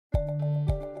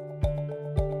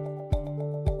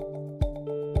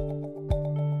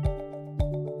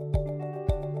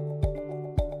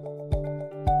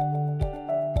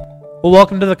Well,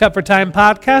 welcome to the Cut for Time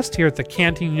podcast here at the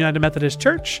Canton United Methodist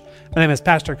Church. My name is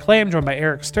Pastor Clay. I'm joined by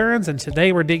Eric Stearns, and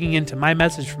today we're digging into my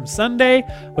message from Sunday,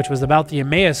 which was about the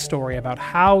Emmaus story, about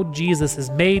how Jesus is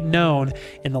made known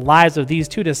in the lives of these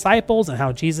two disciples and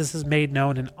how Jesus is made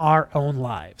known in our own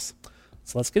lives.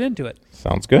 So let's get into it.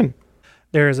 Sounds good.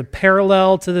 There is a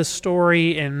parallel to this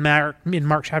story in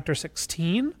Mark chapter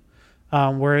 16.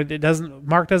 Where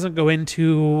Mark doesn't go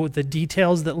into the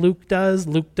details that Luke does.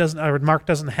 Mark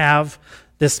doesn't have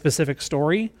this specific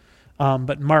story,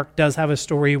 but Mark does have a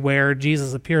story where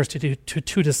Jesus appears to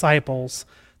two disciples.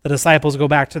 The disciples go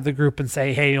back to the group and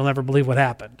say, "Hey, you'll never believe what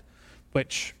happened,"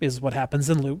 which is what happens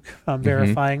in Luke,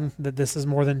 verifying that this is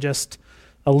more than just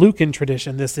a Lucan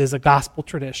tradition. This is a gospel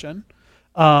tradition.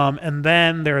 And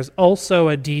then there's also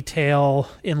a detail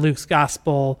in Luke's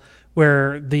gospel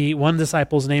where the one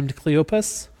disciple is named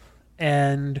Cleopas,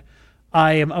 and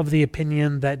I am of the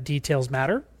opinion that details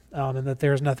matter, and that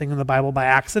there's nothing in the Bible by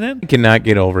accident. I cannot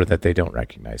get over that they don't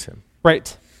recognize him.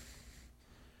 Right.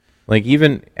 Like,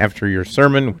 even after your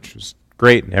sermon, which was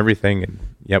great and everything, and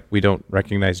yep, we don't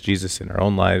recognize Jesus in our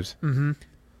own lives,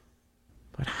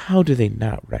 but how do they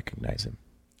not recognize him?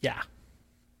 Yeah.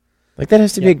 Like, that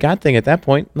has to be a God thing at that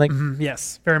point. Like,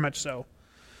 Yes, very much so.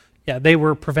 Yeah, they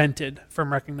were prevented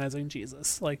from recognizing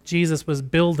Jesus. Like, Jesus was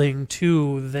building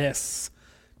to this,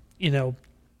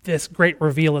 this great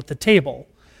reveal at the table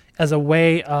as a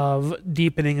way of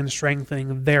deepening and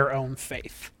strengthening their own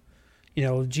faith.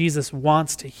 Jesus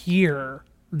wants to hear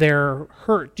their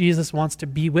hurt. Jesus wants to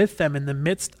be with them in the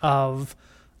midst of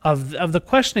the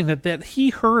questioning that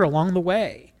he heard along the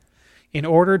way, in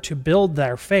order to build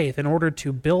their faith, in order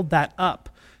to build that up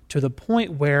to the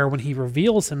point where when he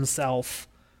reveals himself,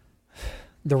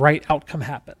 the right outcome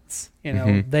happens.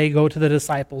 They go to the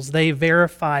disciples. They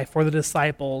verify for the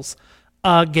disciples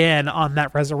again on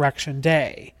that resurrection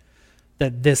day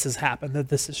that this has happened, that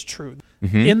this is true.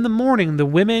 In the morning, the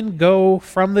women go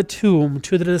from the tomb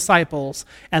to the disciples,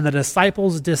 and the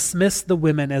disciples dismiss the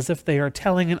women as if they are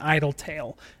telling an idle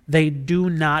tale. They do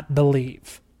not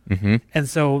believe. And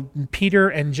so Peter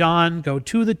and John go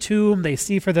to the tomb. They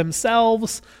see for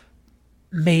themselves,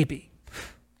 maybe.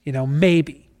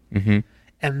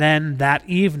 And then that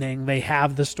evening, they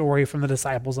have the story from the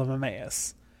disciples of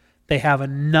Emmaus. They have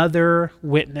another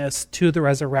witness to the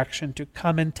resurrection to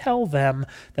come and tell them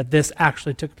that this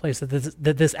actually took place,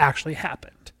 that this actually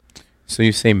happened. So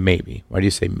you say maybe. Why do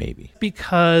you say maybe?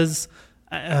 Because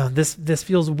this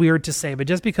feels weird to say, but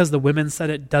just because the women said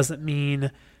it doesn't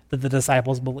mean that the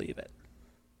disciples believe it.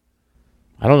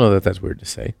 I don't know that that's weird to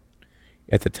say.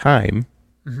 At the time,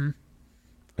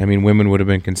 women would have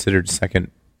been considered second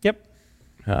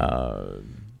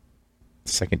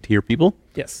tier people.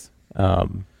 Yes.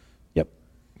 Yep.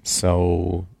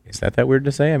 So is that weird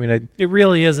to say? It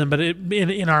really isn't. But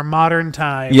in our modern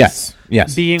times, yes.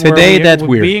 That's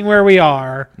weird. Being where we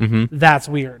are, that's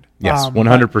weird. Yes,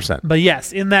 100%. But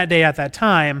yes, in that day, at that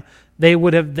time, they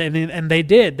would have, and they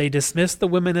did. They dismissed the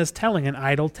women as telling an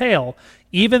idle tale,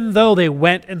 even though they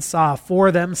went and saw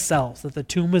for themselves that the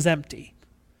tomb was empty.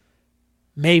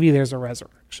 Maybe there's a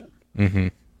resurrection.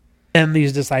 And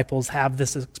these disciples have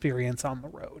this experience on the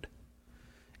road.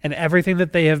 And everything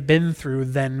that they have been through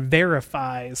then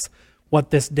verifies what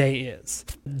this day is.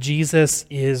 Jesus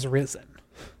is risen.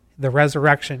 The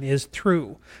resurrection is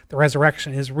true. The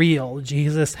resurrection is real.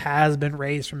 Jesus has been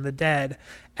raised from the dead,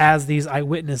 as these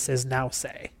eyewitnesses now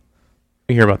say.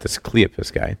 We hear about this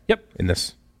Cleopas guy. Yep.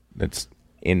 That's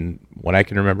in what I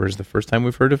can remember is the first time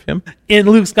we've heard of him. In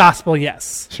Luke's gospel,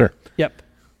 yes. Sure. Yep.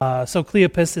 So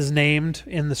Cleopas is named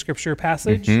in the scripture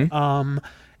passage.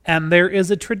 And there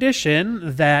is a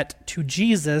tradition that to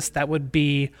Jesus, that would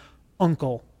be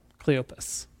Uncle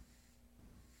Cleopas.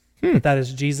 That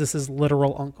is Jesus'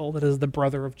 literal uncle. That is the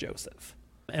brother of Joseph.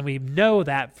 And we know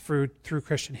that through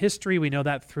Christian history. We know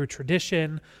that through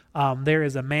tradition. There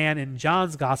is a man in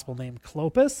John's gospel named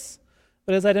Clopas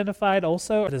that is identified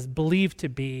also. It is believed to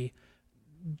be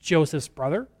Joseph's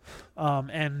brother.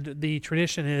 And the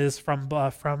tradition is from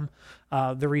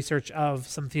the research of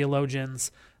some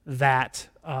theologians that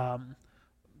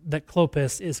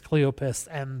Clopas is Cleopas,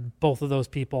 and both of those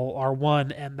people are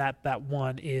one, and that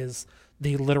one is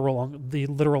the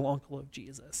literal uncle of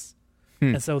Jesus.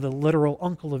 And so the literal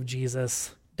uncle of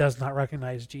Jesus does not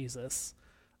recognize Jesus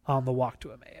on the walk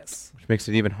to Emmaus. Which makes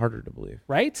it even harder to believe.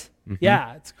 Right?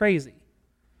 Yeah, it's crazy.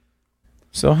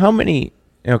 So how many...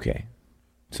 Okay.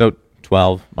 So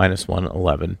 12 minus 1,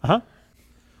 11.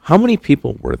 How many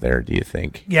people were there, do you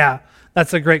think? Yeah,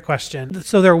 that's a great question.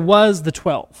 So there was the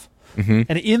 12.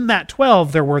 And in that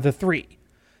 12, there were the 3,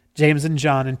 James and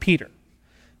John and Peter.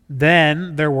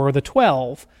 Then there were the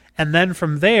 12, And then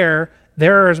from there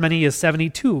are as many as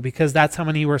 72, because that's how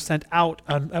many were sent out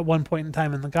at one point in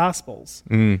time in the Gospels.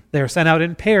 They were sent out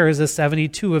in pairs as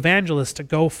 72 evangelists to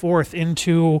go forth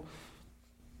into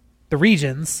the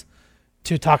regions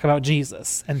to talk about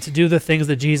Jesus and to do the things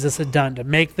that Jesus had done, to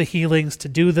make the healings, to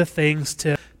do the things,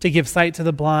 to give sight to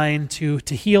the blind, to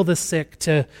heal the sick,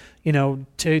 to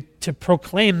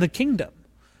proclaim the kingdom.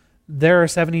 There are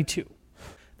 72.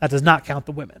 That does not count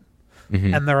the women.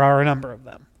 And there are a number of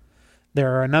them.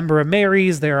 There are a number of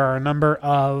Marys. There are a number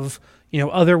of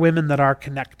other women that are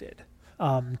connected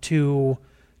to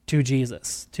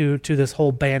Jesus, to this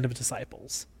whole band of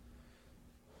disciples.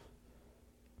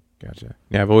 Gotcha.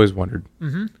 Yeah, I've always wondered.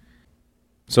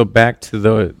 So back to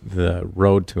the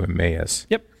road to Emmaus.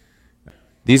 Yep.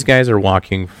 These guys are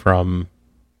walking from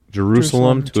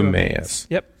Jerusalem to Emmaus.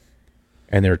 Yep.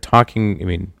 And they're talking. I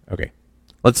mean, okay.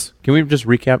 Can we just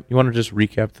recap? You want to just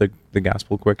recap the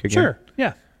gospel quick again? Sure.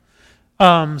 Yeah.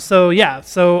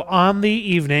 So on the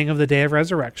evening of the day of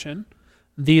resurrection,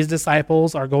 these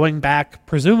disciples are going back,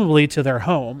 presumably to their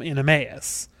home in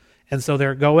Emmaus. And so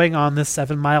they're going on this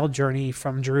 7-mile journey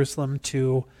from Jerusalem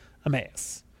to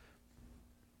Emmaus.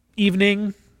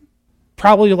 Evening,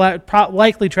 probably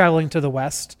likely traveling to the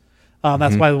west.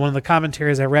 That's why one of the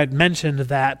commentaries I read mentioned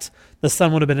that the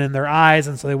sun would have been in their eyes,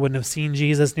 and so they wouldn't have seen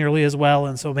Jesus nearly as well.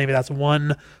 And so maybe that's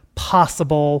one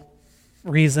possible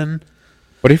reason.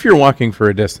 But if you're walking for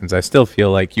a distance, I still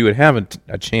feel like you would have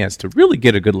a chance to really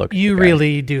get a good look at You the guy.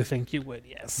 really do think you would,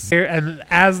 yes. And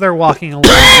as they're walking along,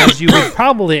 as you would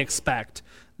probably expect,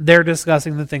 they're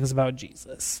discussing the things about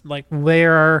Jesus. Like,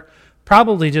 they're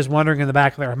probably just wondering in the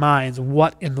back of their minds,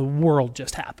 what in the world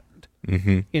just happened?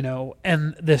 And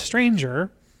the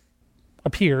stranger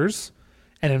appears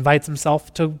and invites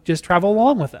himself to just travel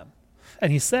along with them.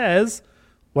 And he says,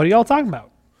 "What are y'all talking about?"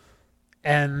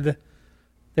 And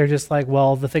they're just like,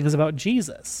 "Well, the things about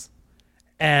Jesus."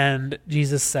 And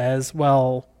Jesus says,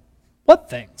 "Well, what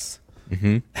things?"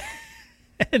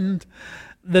 And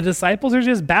the disciples are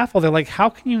just baffled. They're like, "How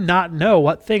can you not know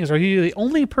what things? Are you the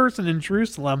only person in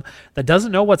Jerusalem that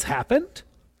doesn't know what's happened?"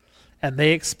 And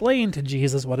they explain to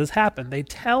Jesus what has happened. They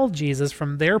tell Jesus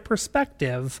from their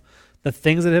perspective the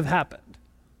things that have happened,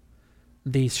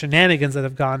 the shenanigans that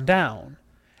have gone down.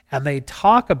 And they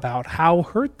talk about how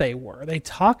hurt they were. They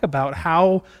talk about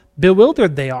how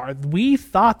bewildered they are. We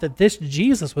thought that this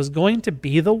Jesus was going to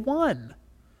be the one.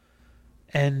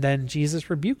 And then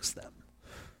Jesus rebukes them,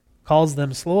 calls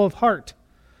them slow of heart,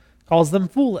 calls them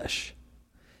foolish,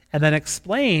 and then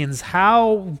explains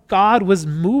how God was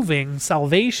moving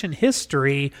salvation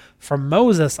history from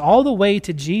Moses all the way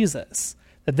to Jesus.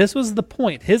 That this was the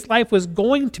point. His life was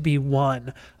going to be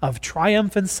one of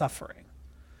triumph and suffering.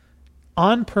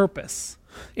 On purpose,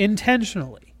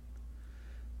 intentionally,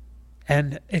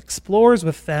 and explores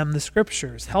with them the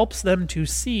scriptures, helps them to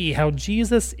see how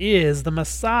Jesus is the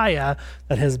Messiah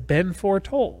that has been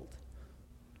foretold.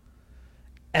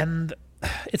 And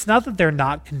it's not that they're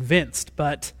not convinced,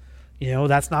 but,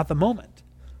 that's not the moment.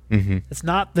 It's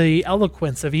not the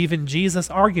eloquence of even Jesus'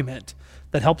 argument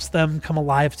that helps them come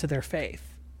alive to their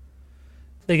faith.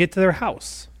 They get to their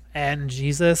house, and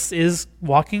Jesus is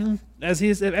walking as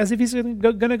if he's going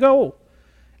to go.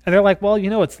 And they're like, "Well,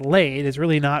 it's late. It's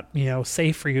really not,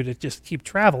 safe for you to just keep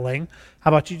traveling. How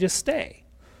about you just stay?"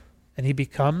 And he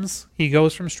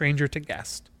goes from stranger to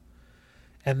guest.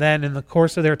 And then in the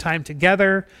course of their time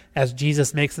together, as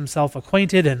Jesus makes himself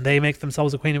acquainted and they make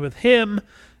themselves acquainted with him,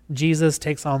 Jesus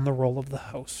takes on the role of the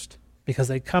host. Because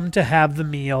they come to have the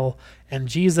meal, and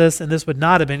Jesus, and this would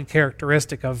not have been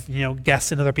characteristic of,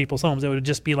 guests in other people's homes. It would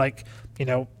just be like,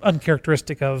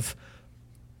 uncharacteristic of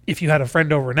if you had a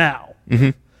friend over now.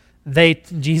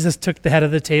 Jesus took the head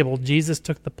of the table. Jesus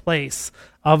took the place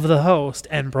of the host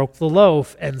and broke the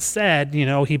loaf and said,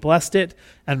 he blessed it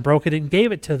and broke it and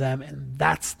gave it to them. And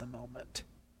that's the moment.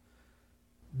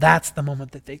 That's the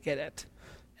moment that they get it.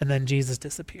 And then Jesus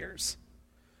disappears.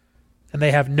 And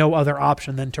they have no other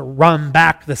option than to run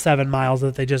back the 7 miles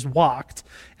that they just walked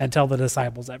and tell the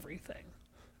disciples everything.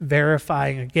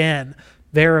 Verifying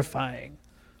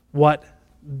what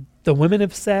the women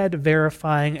have said,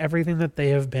 verifying everything that they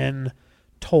have been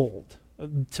told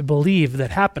to believe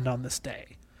that happened on this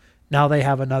day. Now they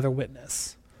have another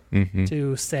witness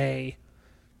to say,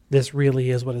 this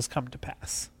really is what has come to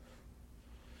pass.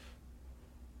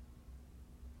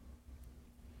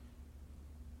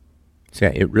 So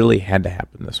yeah, it really had to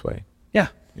happen this way. Yeah.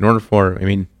 In order for,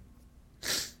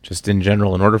 just in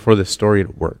general, in order for this story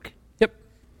to work. Yep.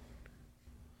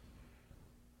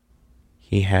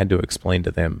 He had to explain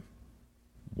to them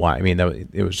why.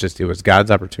 It was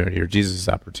God's opportunity or Jesus'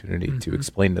 opportunity to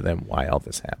explain to them why all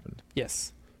this happened.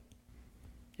 Yes.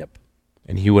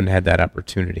 And he wouldn't have had that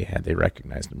opportunity had they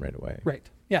recognized him right away. Right.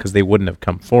 Yeah. Because they wouldn't have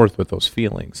come forth with those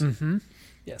feelings. Mm-hmm.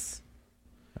 Yes.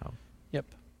 Oh. Yep.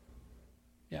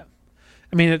 Yeah.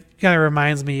 I mean, it kind of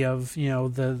reminds me of,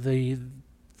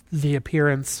 the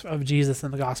appearance of Jesus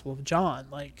in the Gospel of John.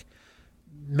 Like,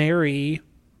 Mary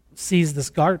sees this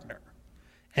gardener,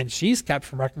 and she's kept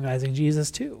from recognizing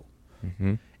Jesus too.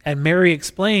 Mm-hmm. And Mary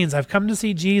explains, I've come to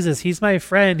see Jesus. He's my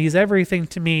friend. He's everything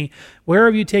to me. Where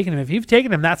have you taken him? If you've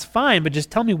taken him, that's fine, but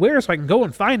just tell me where so I can go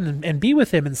and find him and be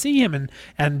with him and see him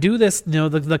and do this,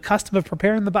 the custom of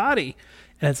preparing the body.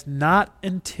 And it's not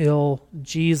until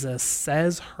Jesus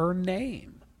says her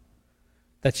name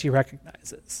that she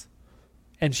recognizes.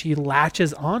 And she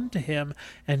latches on to him,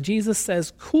 and Jesus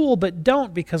says, cool, but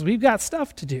don't, because we've got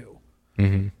stuff to do.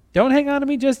 Mm-hmm. Don't hang on to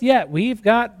me just yet. We've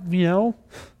got,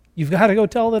 you've got to go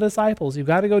tell the disciples. You've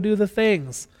got to go do the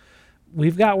things.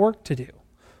 We've got work to do.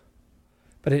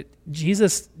 But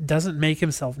Jesus doesn't make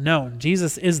himself known.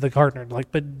 Jesus is the gardener,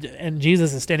 and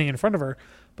Jesus is standing in front of her,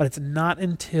 but it's not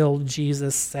until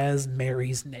Jesus says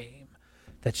Mary's name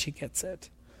that she gets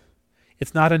it.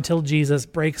 It's not until Jesus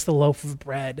breaks the loaf of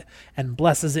bread and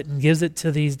blesses it and gives it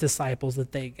to these disciples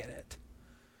that they get it.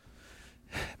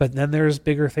 But then there's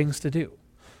bigger things to do.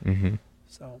 Mm-hmm.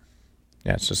 So,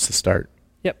 yeah, it's just the start.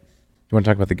 Yep. You want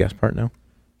to talk about the guest part now?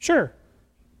 Sure.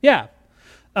 Yeah.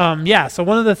 So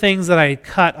one of the things that I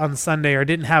cut on Sunday or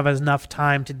didn't have enough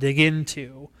time to dig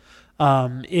into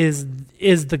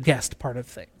is the guest part of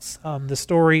things. The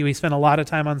story, we spent a lot of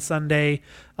time on Sunday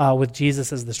with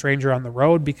Jesus as the stranger on the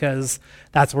road, because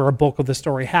that's where a bulk of the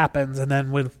story happens. And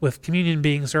then with communion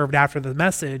being served after the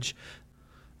message,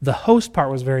 the host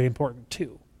part was very important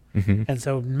too. Mm-hmm. And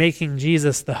so making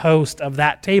Jesus the host of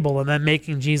that table, and then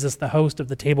making Jesus the host of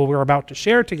the table we're about to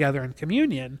share together in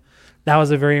communion, that was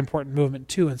a very important movement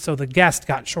too. And so the guest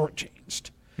got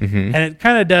shortchanged. Mm-hmm. And it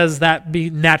kind of does that be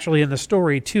naturally in the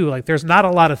story too. Like, there's not a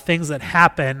lot of things that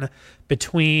happen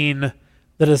between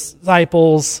the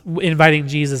disciples inviting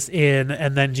Jesus in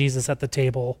and then Jesus at the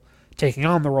table taking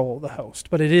on the role of the host.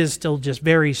 But it is still just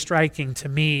very striking to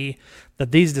me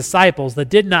that these disciples that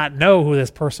did not know who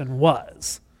this person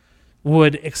was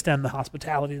would extend the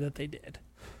hospitality that they did.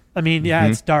 I mean, yeah,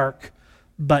 it's dark,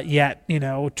 but yet,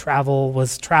 travel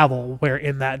was travel where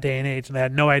in that day and age, and they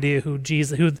had no idea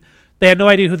they had no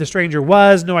idea who the stranger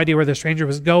was, no idea where the stranger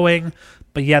was going,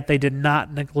 but yet they did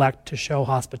not neglect to show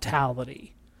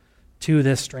hospitality to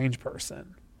this strange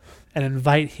person and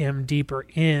invite him deeper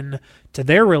in to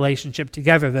their relationship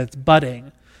together that's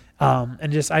budding.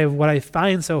 What I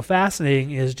find so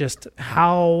fascinating is just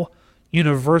how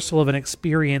universal of an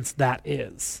experience that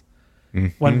is. Mm-hmm.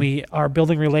 When we are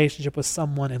building relationship with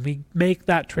someone and we make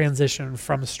that transition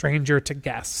from stranger to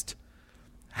guest,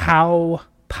 how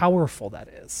powerful that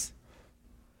is.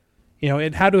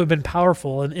 It had to have been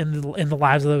powerful in the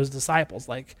lives of those disciples.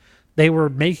 Like, they were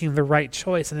making the right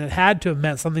choice, and it had to have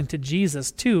meant something to Jesus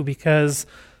too, because,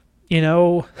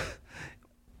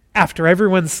 after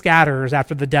everyone scatters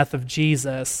after the death of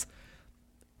Jesus,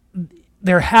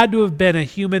 there had to have been a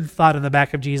human thought in the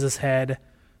back of Jesus' head,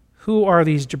 who are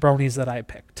these jabronis that I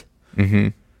picked? Mm-hmm.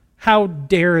 How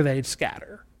dare they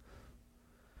scatter?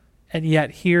 And yet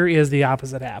here is the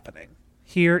opposite happening.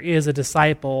 Here is a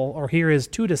disciple, or here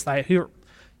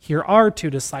are two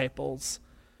disciples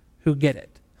who get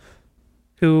it,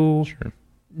 who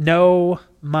know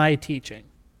my teaching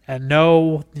and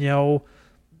know,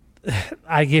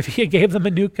 I gave them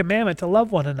a new commandment to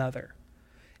love one another.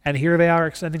 And here they are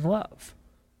extending love.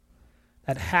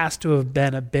 That has to have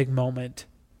been a big moment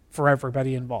for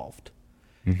everybody involved.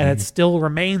 Mm-hmm. And it still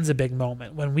remains a big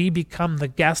moment when we become the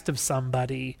guest of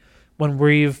somebody, when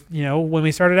we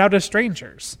started out as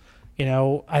strangers.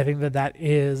 I think that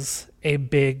is a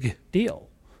big deal.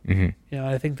 Mm-hmm.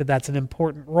 I think that's an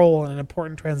important role and an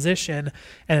important transition,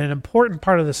 and an important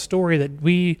part of the story that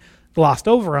we glossed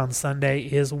over on Sunday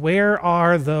is, where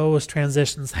are those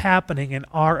transitions happening in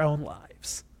our own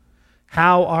lives?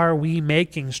 How are we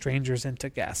making strangers into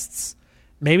guests?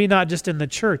 Maybe not just in the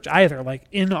church either, like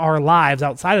in our lives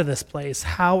outside of this place.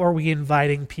 How are we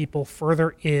inviting people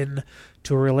further in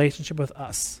to a relationship with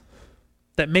us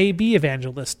that may be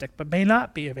evangelistic, but may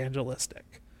not be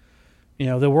evangelistic?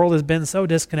 The world has been so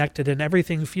disconnected and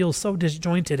everything feels so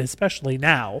disjointed, especially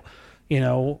now,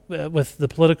 with the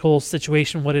political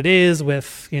situation, what it is,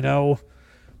 with,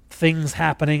 things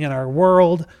happening in our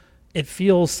world. It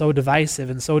feels so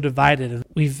divisive and so divided, and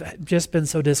we've just been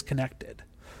so disconnected.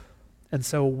 And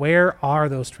so where are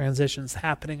those transitions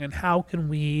happening, and how can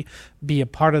we be a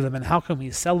part of them, and how can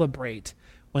we celebrate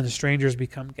when strangers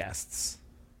become guests?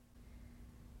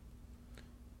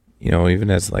 even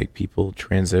as like people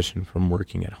transition from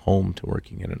working at home to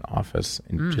working in an office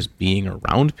and just being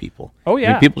around people. Oh,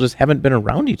 yeah. People just haven't been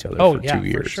around each other for 2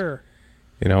 years. For sure.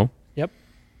 Yep.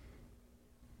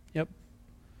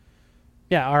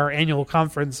 Yeah, our annual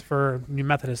conference for New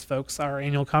Methodist folks, our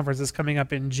annual conference is coming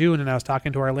up in June, and I was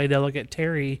talking to our lay delegate,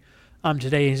 Terry,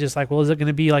 today. He's just like, well, is it going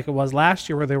to be like it was last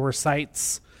year where there were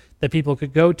sites that people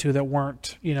could go to that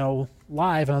weren't,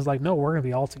 live? And I was like, no, we're going to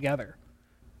be all together.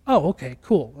 Oh, okay,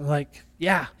 cool. I'm like,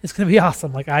 yeah, it's going to be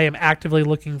awesome. Like, I am actively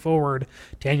looking forward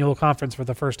to annual conference for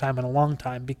the first time in a long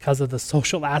time because of the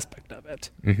social aspect of it.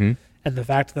 Mm-hmm. And the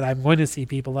fact that I'm going to see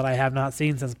people that I have not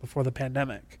seen since before the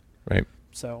pandemic. Right.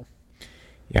 So,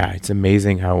 yeah, it's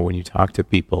amazing how when you talk to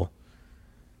people,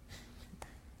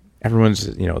 everyone's,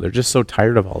 they're just so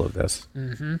tired of all of this.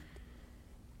 Mm-hmm.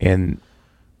 And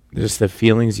just the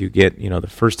feelings you get, the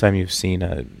first time you've seen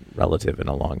a relative in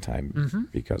a long time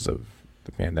because of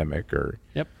the pandemic or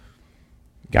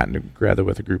gotten together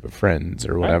with a group of friends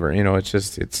or whatever. Right.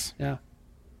 It's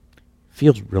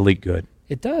feels really good.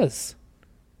 It does.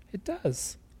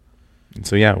 And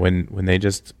so, yeah, when they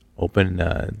just open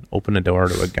a door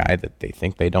to a guy that they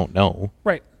think they don't know.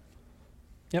 Right.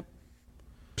 Yep.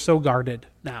 So guarded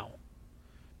now.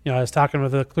 I was talking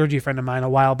with a clergy friend of mine a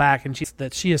while back, and she said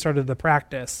that she has started the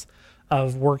practice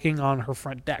of working on her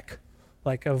front deck.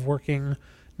 Like, of working,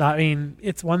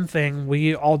 it's one thing,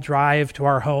 we all drive to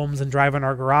our homes and drive in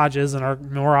our garages,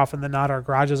 and more often than not, our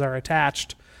garages are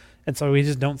attached, and so we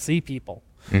just don't see people.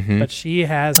 Mm-hmm. But she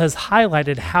has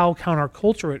highlighted how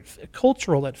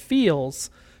countercultural it feels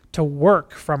to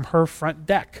work from her front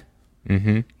deck.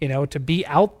 Mm-hmm. To be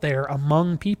out there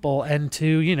among people and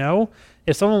to,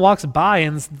 if someone walks by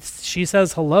and she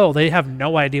says hello, they have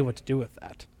no idea what to do with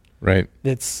that. Right.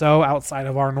 It's so outside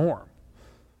of our norm.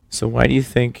 So why do you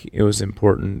think it was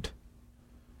important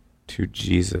to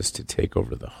Jesus to take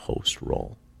over the host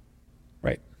role?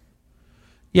 Right.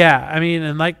 Yeah,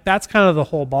 and that's kind of the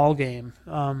whole ball game.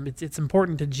 It's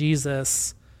important to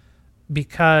Jesus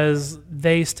because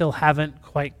they still haven't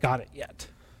quite got it yet.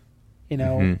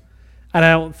 Mm-hmm. And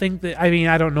I don't think that, I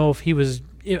don't know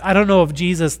if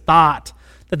Jesus thought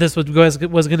that this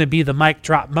was going to be the mic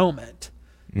drop moment,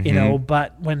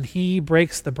 but when he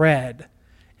breaks the bread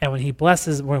and when he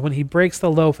breaks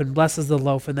the loaf and blesses the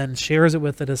loaf and then shares it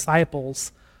with the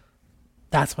disciples,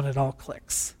 that's when it all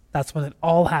clicks. That's when it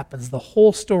all happens. The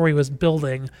whole story was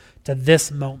building to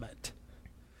this moment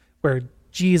where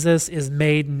Jesus is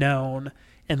made known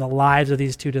in the lives of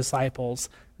these two disciples.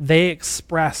 They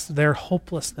expressed their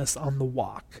hopelessness on the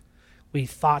walk. We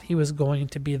thought he was going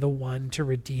to be the one to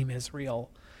redeem Israel,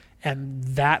 and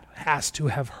that has to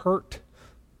have hurt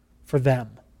for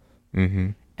them. Mm-hmm.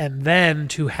 And then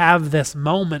to have this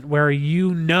moment where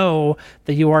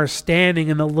that you are standing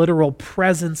in the literal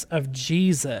presence of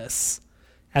Jesus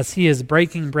as he is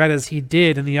breaking bread as he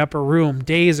did in the upper room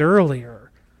days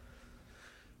earlier.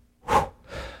 So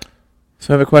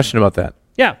I have a question about that.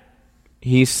 Yeah.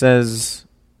 He says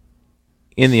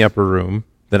in the upper room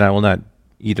that I will not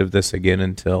eat of this again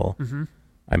until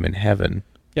I'm in heaven.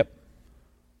 Yep.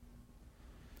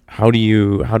 How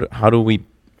do we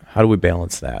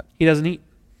balance that? He doesn't eat.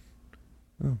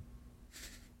 Oh.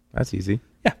 That's easy.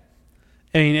 Yeah.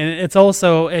 And it's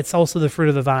also the fruit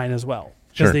of the vine as well.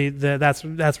 Because Sure.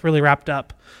 that's really wrapped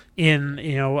up in,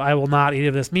 I will not eat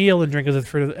of this meal and drink of the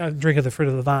fruit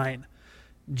of the vine.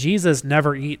 Jesus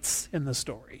never eats in the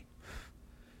story.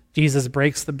 Jesus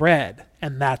breaks the bread,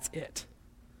 and that's it.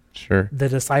 Sure. The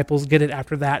disciples get it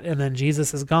after that, and then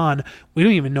Jesus is gone. We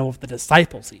don't even know if the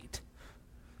disciples eat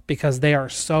because they are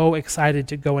so excited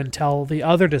to go and tell the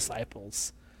other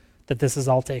disciples that this has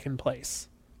all taken place.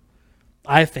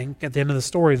 I think at the end of the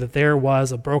story that there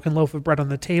was a broken loaf of bread on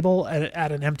the table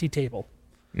at an empty table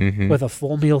with a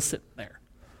full meal sitting there.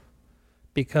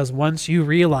 Because once you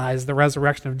realize the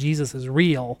resurrection of Jesus is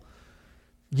real,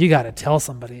 you got to tell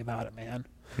somebody about it, man.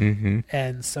 Mm-hmm.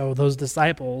 And so those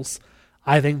disciples,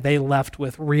 I think they left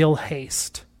with real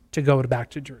haste to go back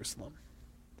to Jerusalem.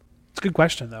 It's a good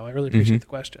question, though. I really appreciate the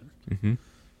question. Mm-hmm.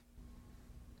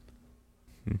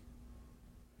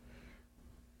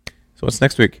 So what's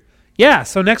next week? Yeah,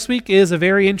 so next week is a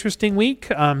very interesting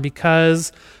week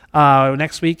because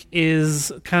next week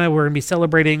is we're going to be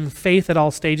celebrating faith at all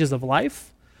stages of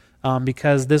life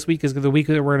because this week is the week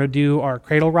that we're going to do our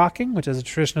cradle rocking, which is a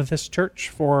tradition of this church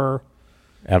for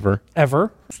Ever.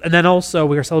 And then also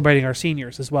we are celebrating our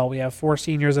seniors as well. We have 4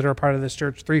 seniors that are a part of this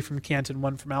church, 3 from Canton,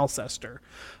 1 from Alcester,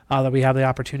 that we have the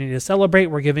opportunity to celebrate.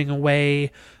 We're giving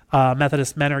away,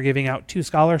 Methodist men are giving out 2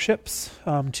 scholarships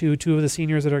to 2 of the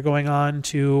seniors that are going on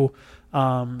to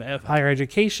higher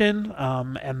education.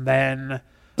 And then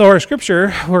So our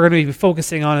scripture we're going to be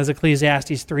focusing on is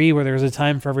Ecclesiastes 3, where there's a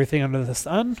time for everything under the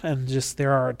sun, and just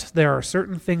there are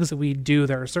certain things that we do,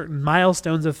 there are certain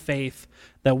milestones of faith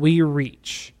that we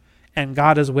reach, and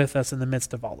God is with us in the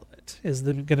midst of all of it. Is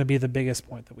going to be the biggest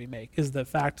point that we make, is the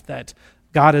fact that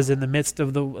God is in the midst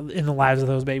of in the lives of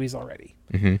those babies already.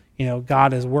 Mm-hmm.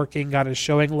 God is working, God is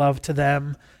showing love to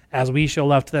them as we show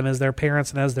love to them as their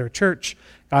parents and as their church.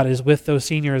 God is with those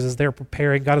seniors as they're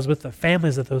preparing. God is with the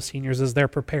families of those seniors as they're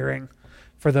preparing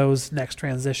for those next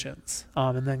transitions.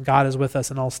 And then God is with us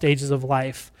in all stages of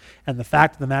life. And the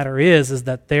fact of the matter is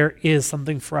that there is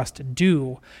something for us to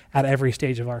do at every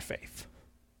stage of our faith.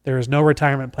 There is no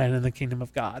retirement plan in the kingdom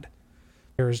of God.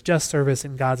 There is just service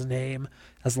in God's name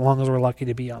as long as we're lucky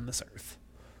to be on this earth.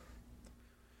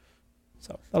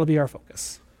 So that'll be our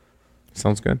focus.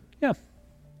 Sounds good. Yeah.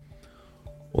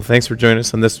 Well, thanks for joining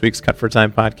us on this week's Cut for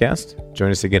Time podcast.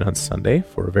 Join us again on Sunday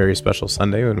for a very special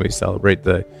Sunday when we celebrate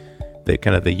the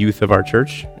kind of the youth of our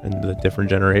church and the different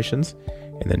generations.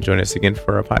 And then join us again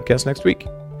for our podcast next week.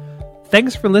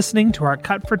 Thanks for listening to our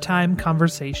Cut for Time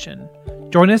conversation.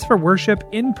 Join us for worship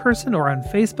in person or on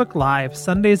Facebook Live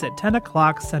Sundays at 10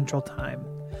 o'clock Central Time.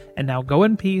 And now go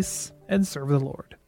in peace and serve the Lord.